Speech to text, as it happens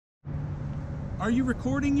Are you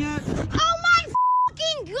recording yet? Oh my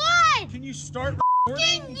fucking god! Can you start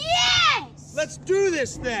recording? Fucking yes! Let's do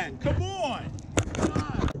this then. Come on.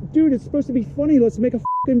 Dude, it's supposed to be funny. Let's make a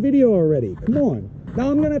fucking video already. Come on. Now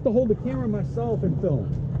I'm gonna have to hold the camera myself and film.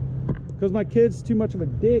 Because my kid's too much of a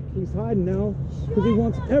dick. He's hiding now. Because he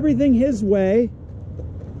wants everything his way.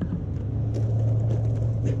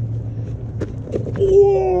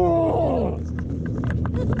 Whoa!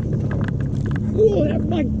 Whoa, that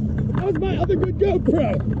was my other good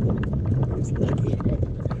GoPro. It's lucky.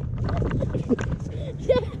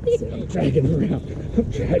 I'm dragging him around. I'm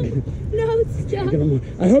dragging him. No, stop.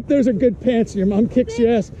 I hope those are good pants and your mom kicks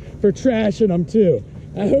your ass for trashing them too.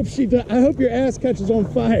 I hope she does. I hope your ass catches on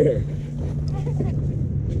fire.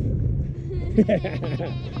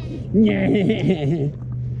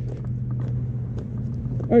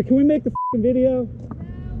 All right, can we make the fucking video?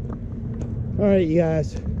 All right, you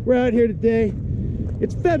guys, we're out here today.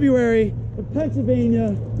 It's February in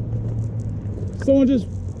Pennsylvania. Someone just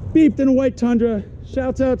beeped in a white Tundra.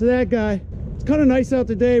 Shouts out to that guy. It's kind of nice out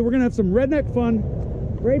today. We're gonna have some redneck fun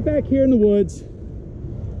right back here in the woods.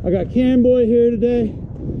 I got Cam Boy here today.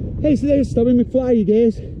 Hey, so there's Stubby McFly, you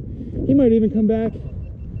guys. He might even come back.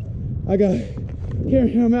 I got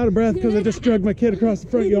Karen, I'm out of breath because I just dragged my kid across the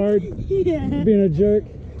front yard. Yeah. Being a jerk.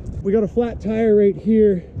 We got a flat tire right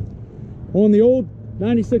here on the old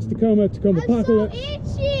 96 Tacoma Apocalypse. So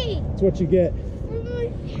itchy. That's what you get.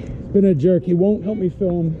 Been a jerk. He won't help me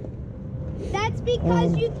film. That's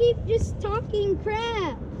because you keep just talking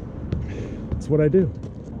crap. That's what I do.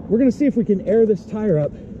 We're gonna see if we can air this tire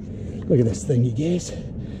up. Look at this thing, you guys.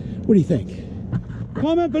 What do you think?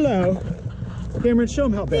 Comment below. Cameron, show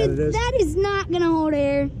them how bad it is. That is not gonna hold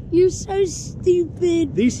air. You're so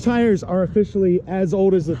stupid. These tires are officially as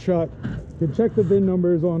old as the truck. You can check the VIN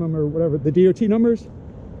numbers on them or whatever, the DOT numbers.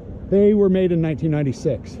 They were made in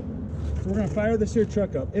 1996. So we're gonna fire this here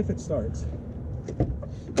truck up if it starts. Of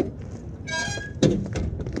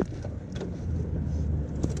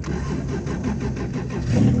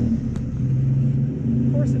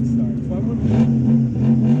course it starts. Why wouldn't it?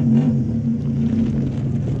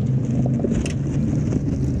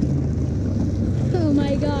 Oh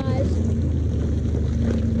my gosh.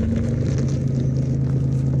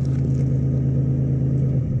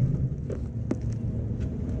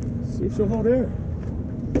 See if she'll hold air.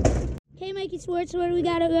 Okay, Mikey Swartz, what do we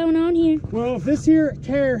got going on here? Well, if this here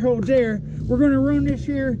tire holds air, we're gonna run this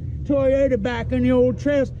here Toyota back on the old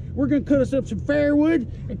trails. We're gonna cut us up some firewood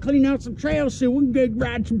and clean out some trails so we can go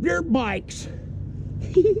ride some dirt bikes.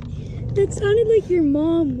 That sounded like your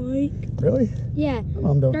mom, Mike. Really? Yeah. My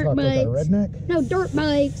mom don't Dirt talk like a bikes. redneck. No, dirt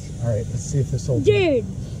bikes. All right, let's see if this holds. Dude,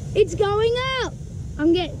 it's going up.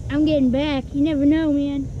 I'm getting back. You never know,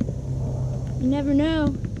 man. You never know.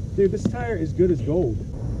 Dude, this tire is good as gold.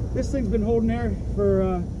 This thing's been holding air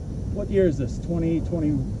for, what year is this?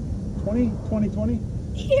 2020?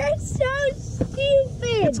 You're so stupid.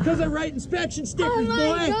 It's because I write inspection stickers, Oh my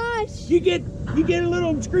boy. gosh. You get a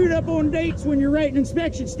little screwed up on dates when you're writing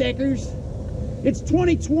inspection stickers. It's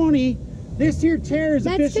 2020. This here tire is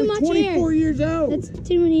That's officially too much 24 air. years old. That's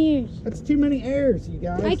too many years. That's too many airs, you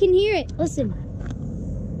guys. I can hear it. Listen.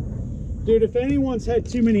 Dude, if anyone's had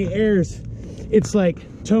too many airs, it's like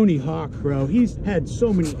Tony Hawk, bro. He's had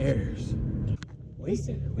so many airs. Wait.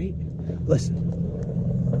 Listen.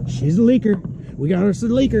 She's a leaker. We got us a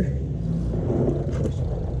leaker.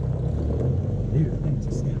 Dude, I think it's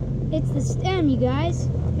a stem. It's the stem, you guys.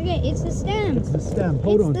 Okay, it's the stem. It's the stem.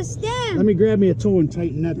 Hold on. It's the stem. Let me grab me a tool and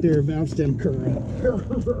tighten that there valve stem curve up. I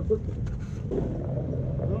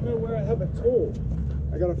don't know where I have a tool.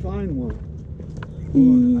 I gotta find one. Hold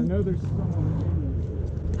on. I know there's someone.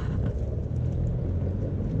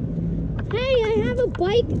 Hey, I have a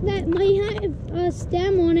bike that might have a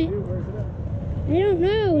stem on it. Dude, where's it at? I don't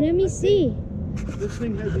know. Let me see. This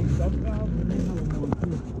thing has a sub valve.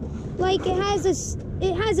 Like it has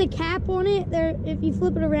a cap on it. There, if you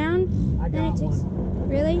flip it around, I then got it takes. one.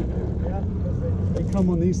 Really? Yeah, because they come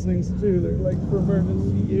on these things too. They're like for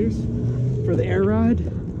emergency use for the air ride.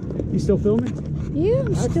 You still filming? Yeah,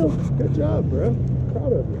 I'm still. Excellent. Good job, bro.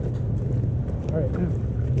 Proud of you. All right, now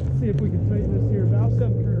let's see if we can tighten this here valve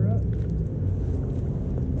stem curve up.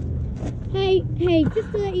 Hey,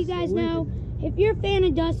 just to let you guys know, if you're a fan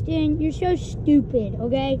of Dustin, you're so stupid.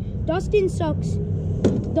 Okay, Dustin sucks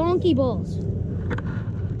donkey balls.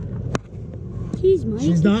 Jeez, Mike.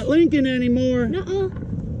 She's not leaking anymore. Nuh-uh.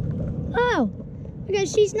 Oh, okay,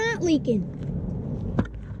 she's not leaking.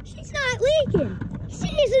 She's not leaking.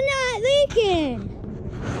 She's not leaking.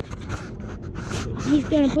 He's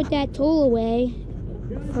gonna put that tool away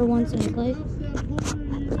for once in a place.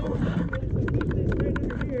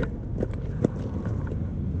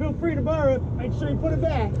 free to borrow it. Make sure you put it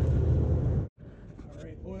back. All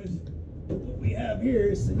right, boys. What we have here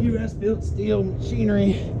is some U.S. built steel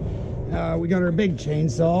machinery. We got our big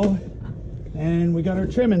chainsaw, and we got our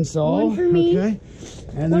trimming saw. One for me. Okay.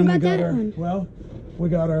 And What then we about got that our one? well, we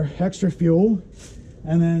got our extra fuel,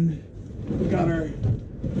 and then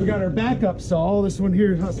we got our backup saw. This one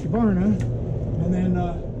here, Husqvarna, and then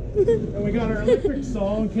and we got our electric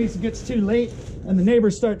saw in case it gets too late and the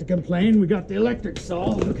neighbors start to complain. We got the electric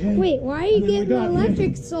saw. Okay. Wait, why are you getting an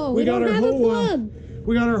electric saw? We don't have a plug.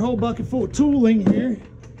 We got our whole bucket full of tooling here,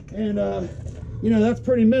 and you know, that's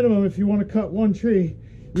pretty minimum. If you want to cut one tree,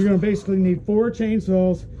 you're going to basically need 4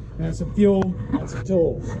 chainsaws and some fuel and some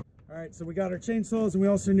tools. All right, so we got our chainsaws, and we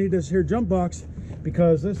also need this here jump box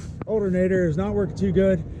because this alternator is not working too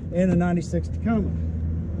good in a 96 Tacoma.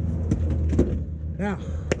 Now,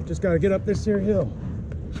 just got to get up this here hill.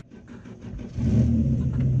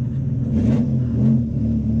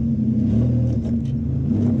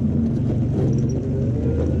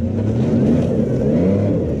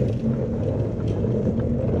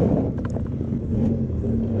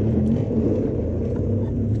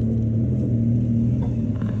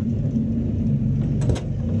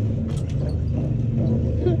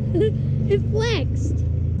 It flexed.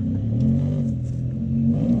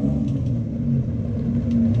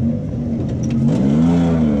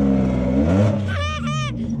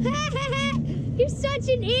 You're such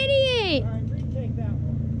an idiot. All right, retake that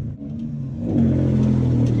one.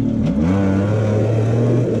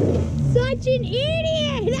 Such an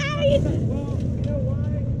idiot. How you... Well, you know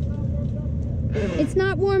why? It's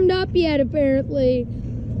not warmed up yet, apparently.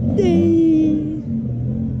 Dang.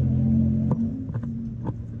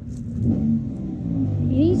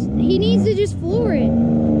 He needs to just floor it.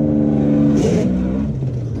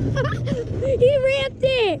 He ramped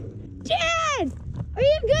it. Chad, are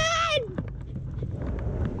you good?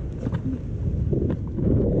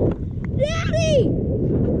 Daddy,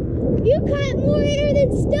 you cut more hair than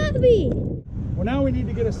Stubby. Well, now we need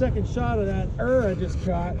to get a second shot of that I just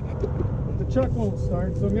caught. But the chuck won't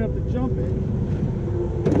start, so I'm gonna have to jump it.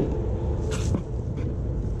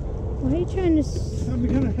 Why are you trying to... I'm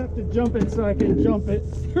gonna have to jump it so I can jump it.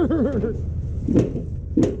 Damn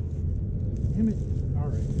it.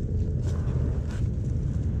 Alright.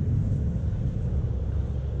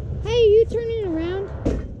 Hey, are you turning around?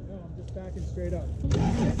 No, I'm just backing straight up.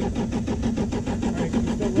 Alright, can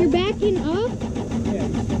you still roll? You're backing up? Yeah,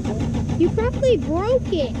 you still roll? You probably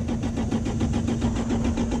broke it.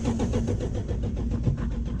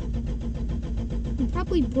 You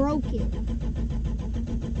probably broke it.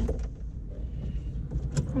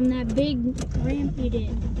 From that big ramp you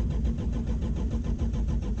did.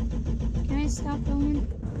 Can I stop filming?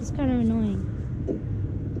 It's kind of annoying.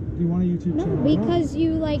 Do you want a YouTube No, channel? because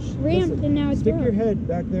you like ramped Listen, and now it's stick your broke. head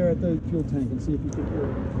back there at the fuel tank and see if you can hear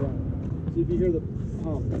it run. See if you hear the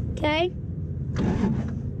pump. Okay.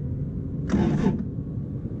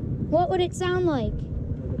 What would it sound like?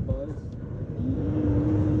 Like a buzz.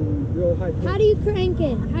 Real high pitch. How do you crank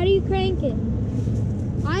it? How do you crank it?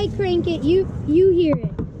 I crank it, you hear it.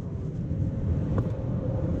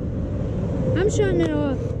 I'm shutting it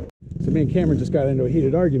off. So me and Cameron just got into a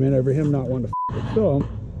heated argument over him not wanting to film,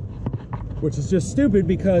 which is just stupid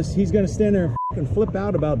because he's gonna stand there and flip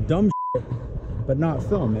out about dumb shit, but not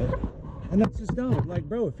film it. And that's just dumb. Like,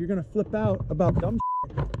 bro, if you're gonna flip out about dumb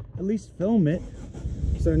shit, at least film it.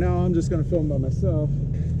 So now I'm just gonna film by myself.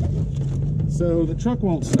 So the truck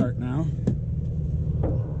won't start now.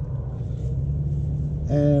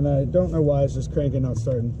 And I don't know why it's just cranking, not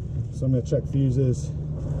starting. So I'm gonna check fuses.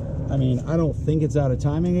 I mean, I don't think it's out of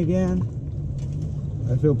timing again.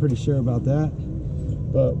 I feel pretty sure about that.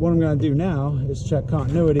 But what I'm gonna do now is check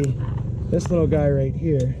continuity. This little guy right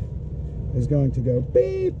here is going to go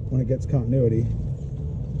beep when it gets continuity.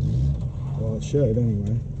 Well, it should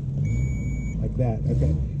anyway. Like that,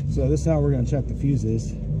 okay. So this is how we're gonna check the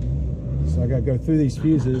fuses. So I gotta go through these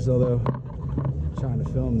fuses, although I'm trying to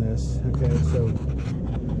film this. Okay, so,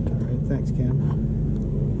 all right, thanks, Cam.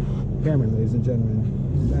 Cameron, ladies and gentlemen.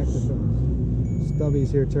 Back to film.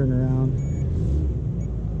 Stubby's here, turn around.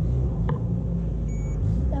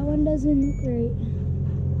 That one doesn't look right.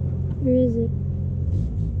 Where is it?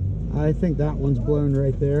 I think that one's blown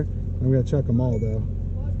right there. I'm gonna check them all though.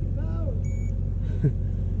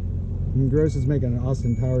 And Gross is making an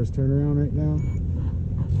Austin Powers turnaround right now.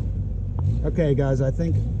 Okay, guys, I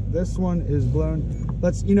think this one is blown.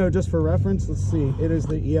 Let's, you know, just for reference, let's see. It is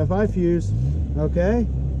the EFI fuse. Okay.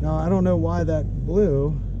 Now I don't know why that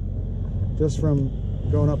blew, just from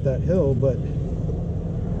going up that hill, but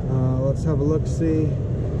let's have a look. See,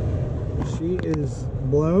 she is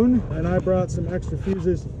blown, and I brought some extra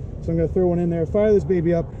fuses So I'm gonna throw one in there, fire this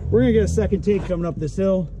baby up. We're gonna get a second take coming up this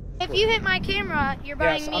hill. If you hit my camera, you're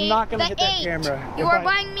buying me I'm not gonna the hit that 8. camera. You are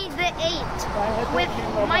buying me the 8 with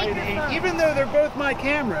microphone. Even though they're both my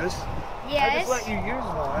cameras, Yes. I just let you use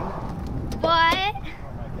one. But Oh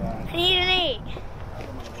my god. I need an 8.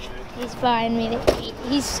 He's buying me the 8.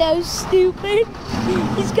 He's so stupid.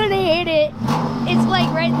 He's gonna hit it. It's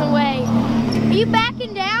like right in the way. Are you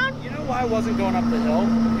backing down? You know why I wasn't going up the hill?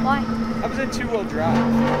 Why? I was in 2-wheel drive.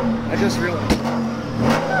 I just realized.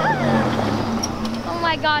 Oh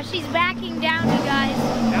my gosh, he's backing down, you guys.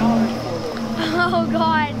 Now I'm in 4-wheel. Oh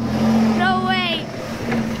god. No way.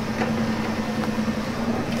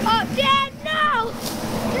 Oh, Dad, no!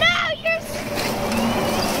 No, you're...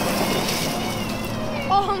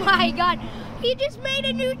 Oh my god. He just made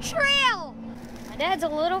a new trail. My dad's a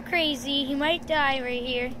little crazy. He might die right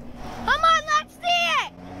here. Come on, let's see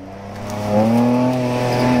it!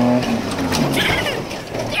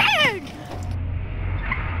 Dude!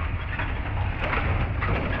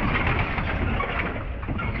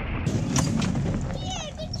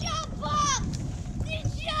 Dude, the jump box! The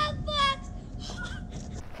jump box!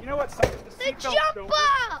 You know what? The jump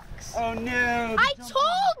box! Oh no! I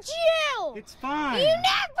told you! It's fine. You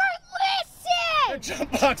never The listen!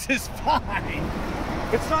 jump box is fine.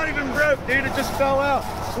 It's not even broke, dude. It just fell out.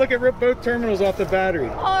 Look, it ripped both terminals off the battery.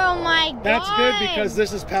 Oh my god! That's good because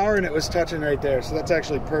this is power and it was touching right there, so that's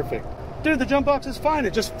actually perfect. Dude, the jump box is fine.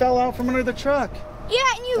 It just fell out from under the truck. Yeah,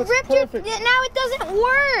 and you That's ripped perfect. it. Now it doesn't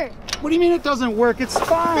work. What do you mean it doesn't work? It's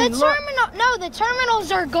fine. The Look. terminal. No, the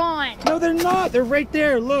terminals are gone. No, they're not. They're right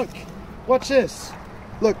there. Look. Watch this.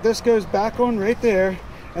 Look, this goes back on right there,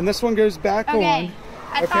 and this one goes back on. Okay.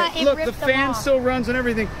 I thought it Look, ripped the them fan off. still runs and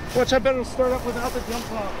everything. Watch, I bet it'll start up without the jump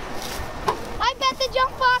box. I bet the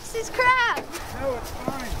jump box is crap. No, it's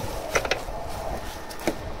fine.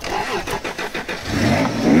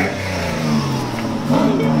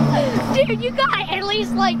 Dude, you got at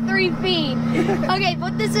least like 3 feet. Okay,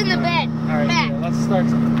 put this in the bed. All right, Back.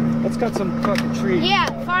 yeah, let's cut some fucking trees. Yeah,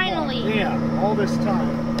 finally. Yeah, all this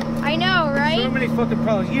time. I know, right? So many fucking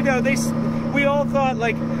problems. You know, we all thought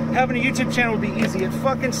like having a YouTube channel would be easy. It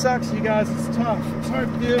fucking sucks, you guys. It's tough. It's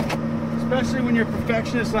hard to do, especially when you're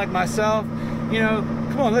perfectionists like myself. You know,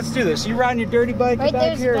 come on, let's do this. You riding your dirty bike Right back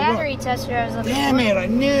there's here? battery tester I was looking Damn for. it, I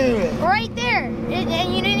knew it. Right there.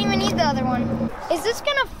 And you didn't even need the other one. Is this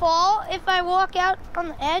gonna fall if I walk out on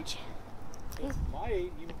the edge?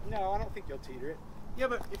 No, I don't think you'll teeter it. Yeah,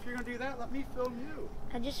 but if you're gonna do that, let me film you.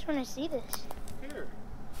 I just want to see this. Here,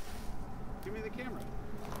 give me the camera.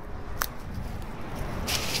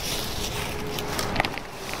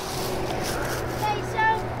 Okay, so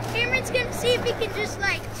Cameron's gonna see if he can just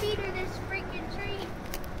like teeter this freaking tree.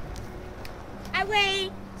 I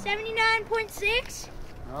weigh 79.6.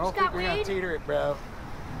 I don't think we're gonna teeter it, bro.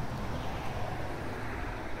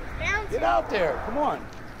 Bounce. Get out there, come on.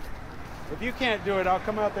 If you can't do it, I'll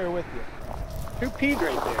come out there with you. Who peed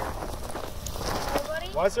right there? Nobody?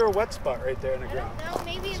 Why is there a wet spot right there in the I ground? don't know.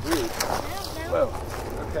 Maybe it's. Weird. I don't know.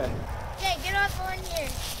 Whoa, okay. Okay, get up on here.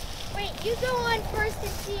 Wait, you go on first and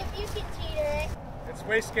see if you can teeter it. It's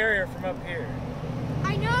way scarier from up here.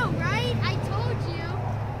 I know, right? I told you.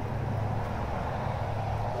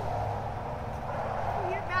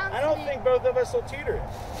 You're bouncing. I don't think both of us will teeter it.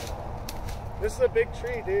 This is a big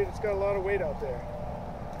tree, dude. It's got a lot of weight out there.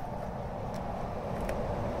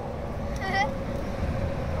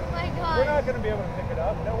 Oh my god. We're not going to be able to pick it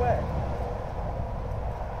up. No way.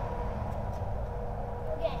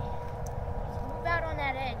 Okay. Just move out on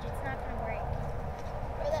that edge. It's not gonna break.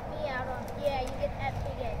 Or let me out on. Yeah, you get that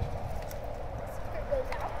big edge. This sucker goes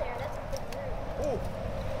out there. That's a big move. Ooh,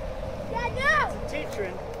 Yeah, no!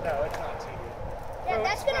 teetering. No, it's not teetering. Yeah, No,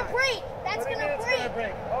 that's it's gonna fine. break. That's What do you gonna mean it's break. gonna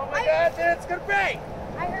break? Oh my god, dude, it's gonna break!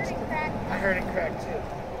 I heard it crack. I heard it crack too.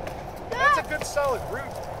 No! That's a good solid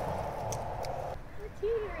root. We're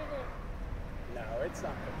teetering it. No, it's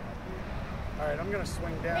not good. Alright, I'm gonna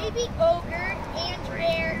swing down. Maybe Ogre and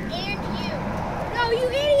Rare and you. No, you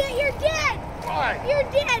idiot! You're dead! Why? You're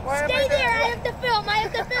dead! Why am Stay I there! dead? I have to film! I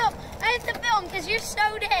have to film! I have to film because you're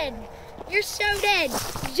so dead! You're so dead!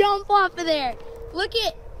 Jump off of there! Look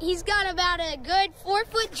at, he's got about a good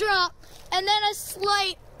 4-foot drop and then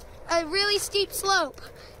a really steep slope.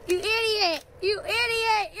 You idiot! You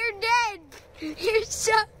idiot! You're dead! You're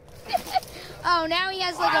so Oh, now he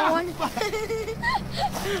has like a 1.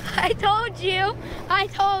 I told you! I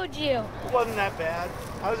told you! It wasn't that bad.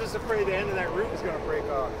 I was just afraid the end of that root was gonna break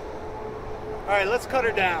off. Alright, let's cut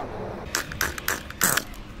her down.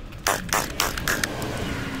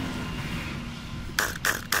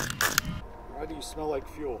 Why do you smell like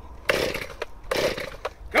fuel?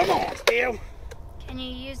 Come on, Steve! And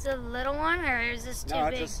you use the little one, or is this too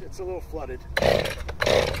big? No, it's a little flooded.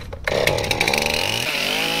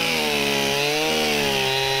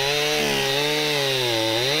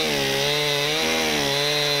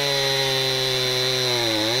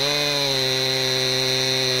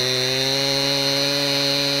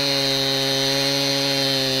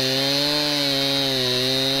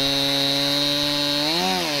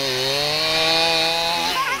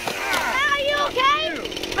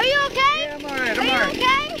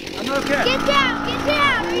 Okay. Get down,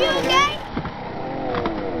 are you okay?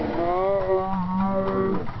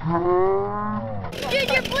 Dude,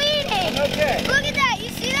 you're bleeding. I'm okay. Look at that, you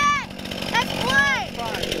see that? That's blood.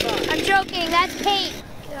 Fine. I'm joking, that's paint.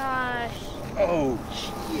 Gosh. Oh,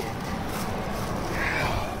 shit.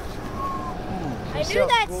 I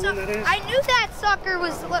knew that sucker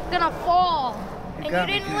was gonna fall. And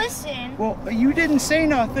you didn't listen. Well, you didn't say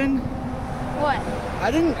nothing. What?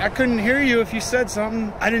 I couldn't hear you if you said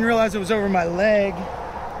something. I didn't realize it was over my leg.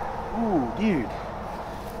 Ooh, dude.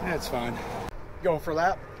 That's fine. Going for a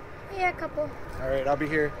lap? Yeah, a couple. All right, I'll be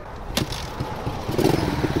here.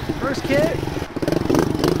 First kit.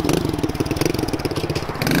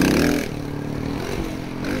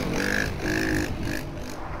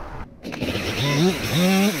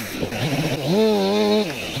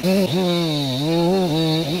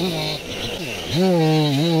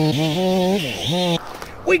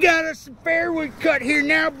 We got us some fairwood cut here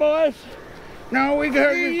now, boys. Now we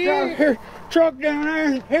got this truck down there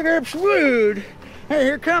and pick up some wood. Hey,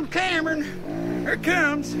 here comes Cameron. Here it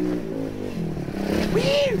comes.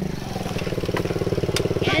 Woo!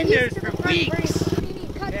 And there's for weeks.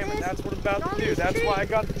 Cameron, that's what I'm about to do. That's why I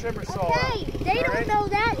got the trimmer saw out. Okay, they don't know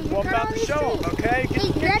that. Well, I'm about to show them, okay?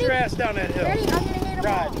 Get your ass down that hill. Ready? I'm gonna hit them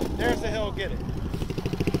all. Right, there's the hill, get it.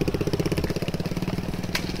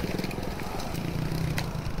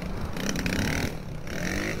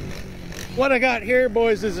 What I got here,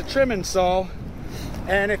 boys, is a trimming saw,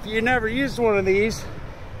 and if you never used one of these,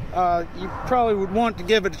 you probably would want to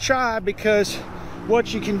give it a try, because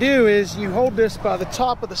what you can do is you hold this by the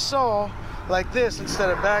top of the saw like this instead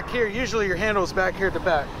of back here. Usually your handle is back here at the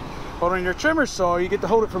back, but on your trimmer saw you get to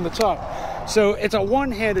hold it from the top. So it's a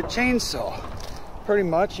one-handed chainsaw pretty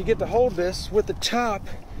much. You get to hold this with the top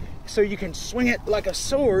so you can swing it like a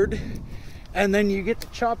sword, and then you get to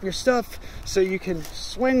chop your stuff so you can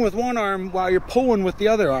swing with one arm while you're pulling with the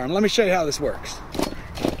other arm. Let me show you how this works.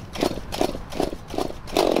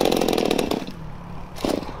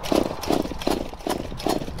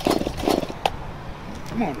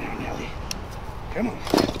 Come on now, Nelly. Come on.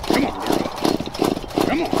 Come on, girl.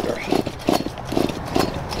 Come on, girl.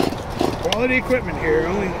 Quality equipment here.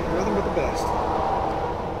 Only nothing but the best.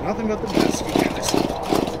 Nothing but the best, you guys.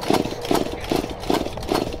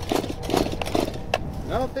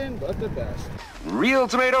 Nothing but the best. Real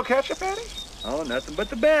tomato ketchup, Eddie? Oh, nothing but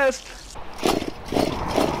the best.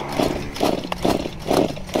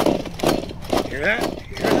 Hear that?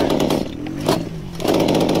 Hear that?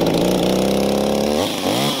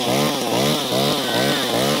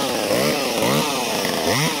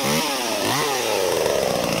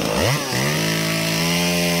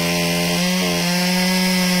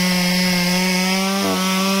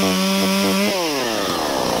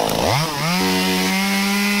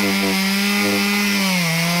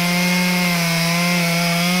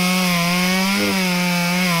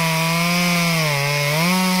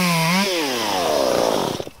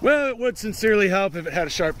 Well, it would sincerely help if it had a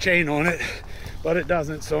sharp chain on it, but it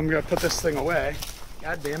doesn't, so I'm gonna put this thing away.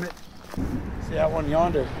 God damn it. See that one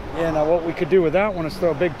yonder? Yeah, now what we could do with that one is throw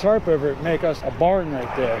a big tarp over it and make us a barn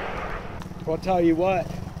right there. Well, I'll tell you what,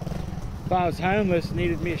 if I was homeless and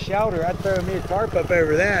needed me a shelter, I'd throw me a tarp up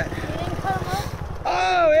over that. You didn't cut them up?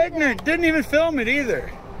 Oh, ignorant. Didn't even film it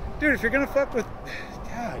either. Dude, if you're gonna fuck with,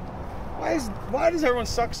 God, why does everyone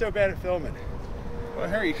suck so bad at filming? Well,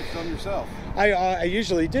 Harry, you can film yourself. I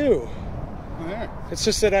usually do. Oh, there. It's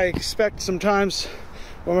just that I expect sometimes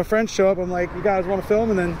when my friends show up, I'm like, you guys want to film?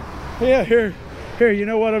 And then, yeah, here, you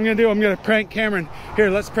know what I'm gonna do? I'm gonna prank Cameron. Here,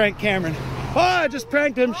 let's prank Cameron. Oh, I just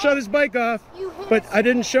pranked him, shut his bike off, but I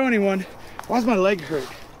didn't show anyone. Why's my leg hurt?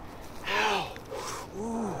 Ow.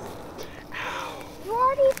 Ooh. Ow. You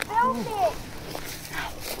already filmed it.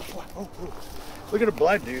 Ow. Oh. Look at the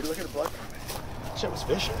blood, dude. Look at the blood from it. Shit was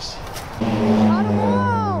vicious. Cut them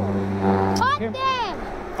all. Cut them.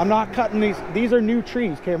 I'm not cutting these. These are new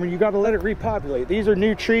trees, Cameron. You got to let it repopulate. These are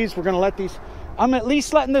new trees. We're going to let these. I'm at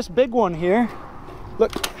least letting this big one here.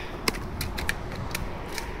 Look.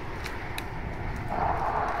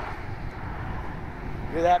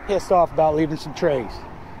 You're that pissed off about leaving some trays.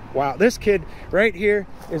 Wow, this kid right here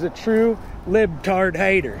is a true libtard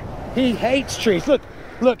hater. He hates trees.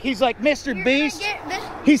 Look, he's like Mr. Beast.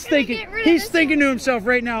 He's thinking to himself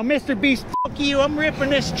right now, Mr. Beast, fuck you, I'm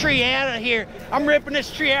ripping this tree out of here. I'm ripping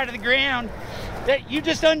this tree out of the ground. That you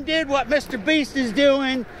just undid what Mr. Beast is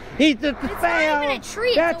doing. He's the foul. Not even a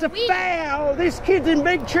tree, That's a foul. This kid's in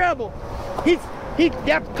big trouble.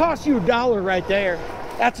 That cost you $1 right there.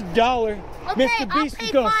 That's $1. Okay, Mr. Beast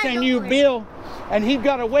is gonna send you a bill, and he's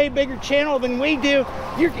got a way bigger channel than we do.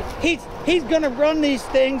 He's gonna run these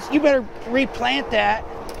things. You better replant that.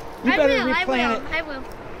 You better replant it. I will.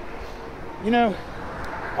 You know,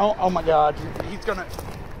 oh my God, he's gonna.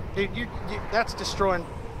 That's destroying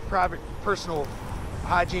private, personal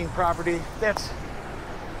hygiene property. That's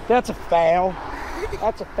a foul.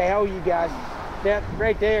 That's a foul, you guys. That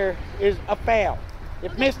right there is a foul.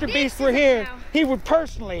 If Mr. Beast were here, he would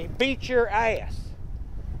personally beat your ass.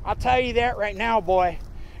 I'll tell you that right now, boy.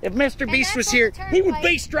 If Mr. Beast was here, he would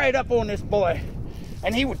be straight up on this boy,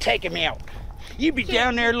 and he would take him out. You'd be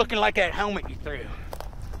down there looking like that helmet you threw.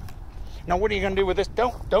 Now, what are you gonna do with this?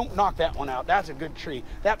 Don't knock that one out. That's a good tree.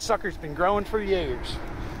 That sucker's been growing for years.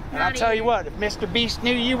 And I'll tell you what, if Mr. Beast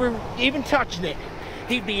knew you were even touching it,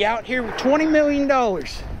 he'd be out here with $20 million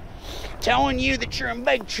telling you that you're in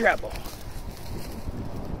big trouble.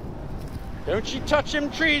 Don't you touch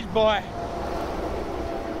them trees, boy.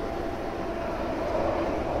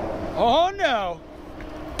 Oh, no.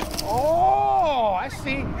 Oh, I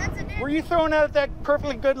see. Were you throwing out that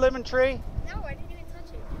perfectly good living tree? No, I didn't even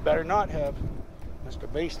touch it. You better not have.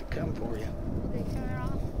 Mr. Beast to come for you. Okay, turn it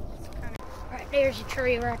off. Right there's your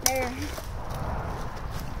tree right there.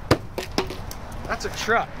 That's a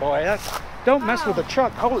truck, boy. Don't mess with a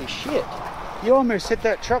truck. Holy shit. You almost hit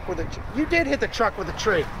that truck with you did hit the truck with a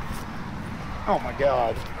tree. Oh my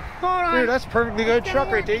God. Hold on. Dude, that's a perfectly good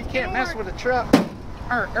truck right there. You can't mess with a truck.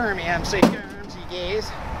 Me, MC Terms, you guys.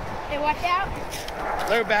 Hey, watch out.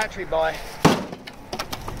 Low battery, boy.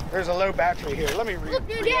 There's a low battery here. Let me read up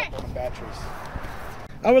on the batteries.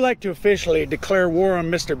 I would like to officially declare war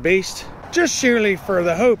on Mr. Beast, just sheerly for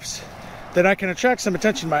the hopes that I can attract some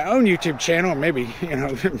attention to my own YouTube channel and maybe, you know,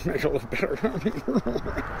 make it a little better.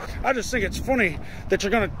 I just think it's funny that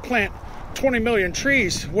you're going to plant 20 million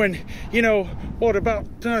trees when, you know, what about,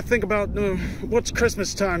 think about what's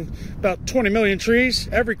Christmas time? About 20 million trees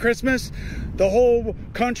every Christmas. The whole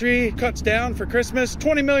country cuts down for Christmas,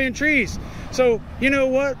 20 million trees. So, you know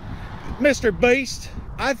what, Mr. Beast?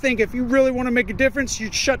 I think if you really want to make a difference,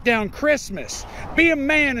 you'd shut down Christmas. Be a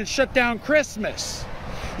man and shut down Christmas.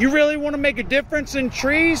 You really want to make a difference in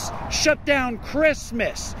trees? Shut down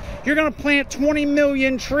Christmas. You're going to plant 20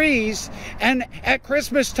 million trees, and at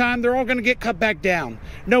Christmas time, they're all going to get cut back down.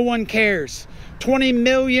 No one cares. 20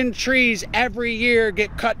 million trees every year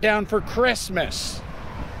get cut down for Christmas.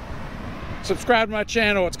 Subscribe to my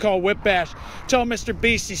channel. It's called WHIPBASH. Tell Mr.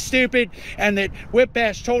 Beast he's stupid and that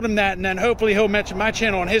WHIPBASH told him that, and then hopefully he'll mention my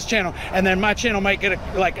channel on his channel, and then my channel might get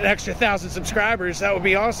like an extra 1,000 subscribers. That would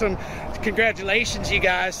be awesome. Congratulations, you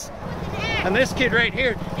guys. And this kid right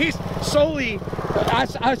here, he's solely,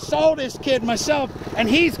 I saw this kid myself, and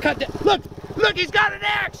he's cut down. Look, he's got an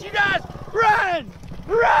axe. You guys,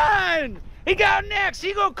 run! He got an axe.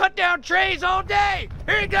 He gonna cut down trees all day.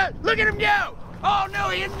 Here he goes. Look at him go. Oh no,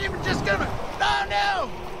 he isn't even just gonna. Oh no,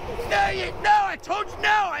 I told you no.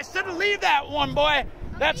 I said to leave that one, boy.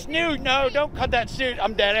 That's new. No, don't cut that suit.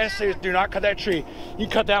 I'm dead ass serious. Do not cut that tree. You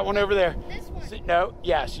cut that one over there. This one. See, no,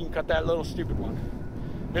 yes, you can cut that little stupid one.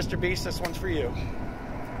 Mr. Beast, this one's for you.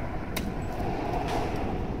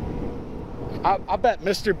 I bet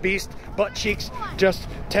Mr. Beast butt cheeks just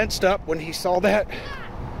tensed up when he saw that.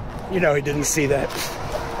 You know he didn't see that.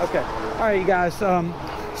 Okay. All right, you guys.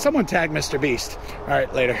 Someone tag Mr. Beast. All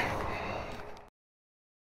right, later.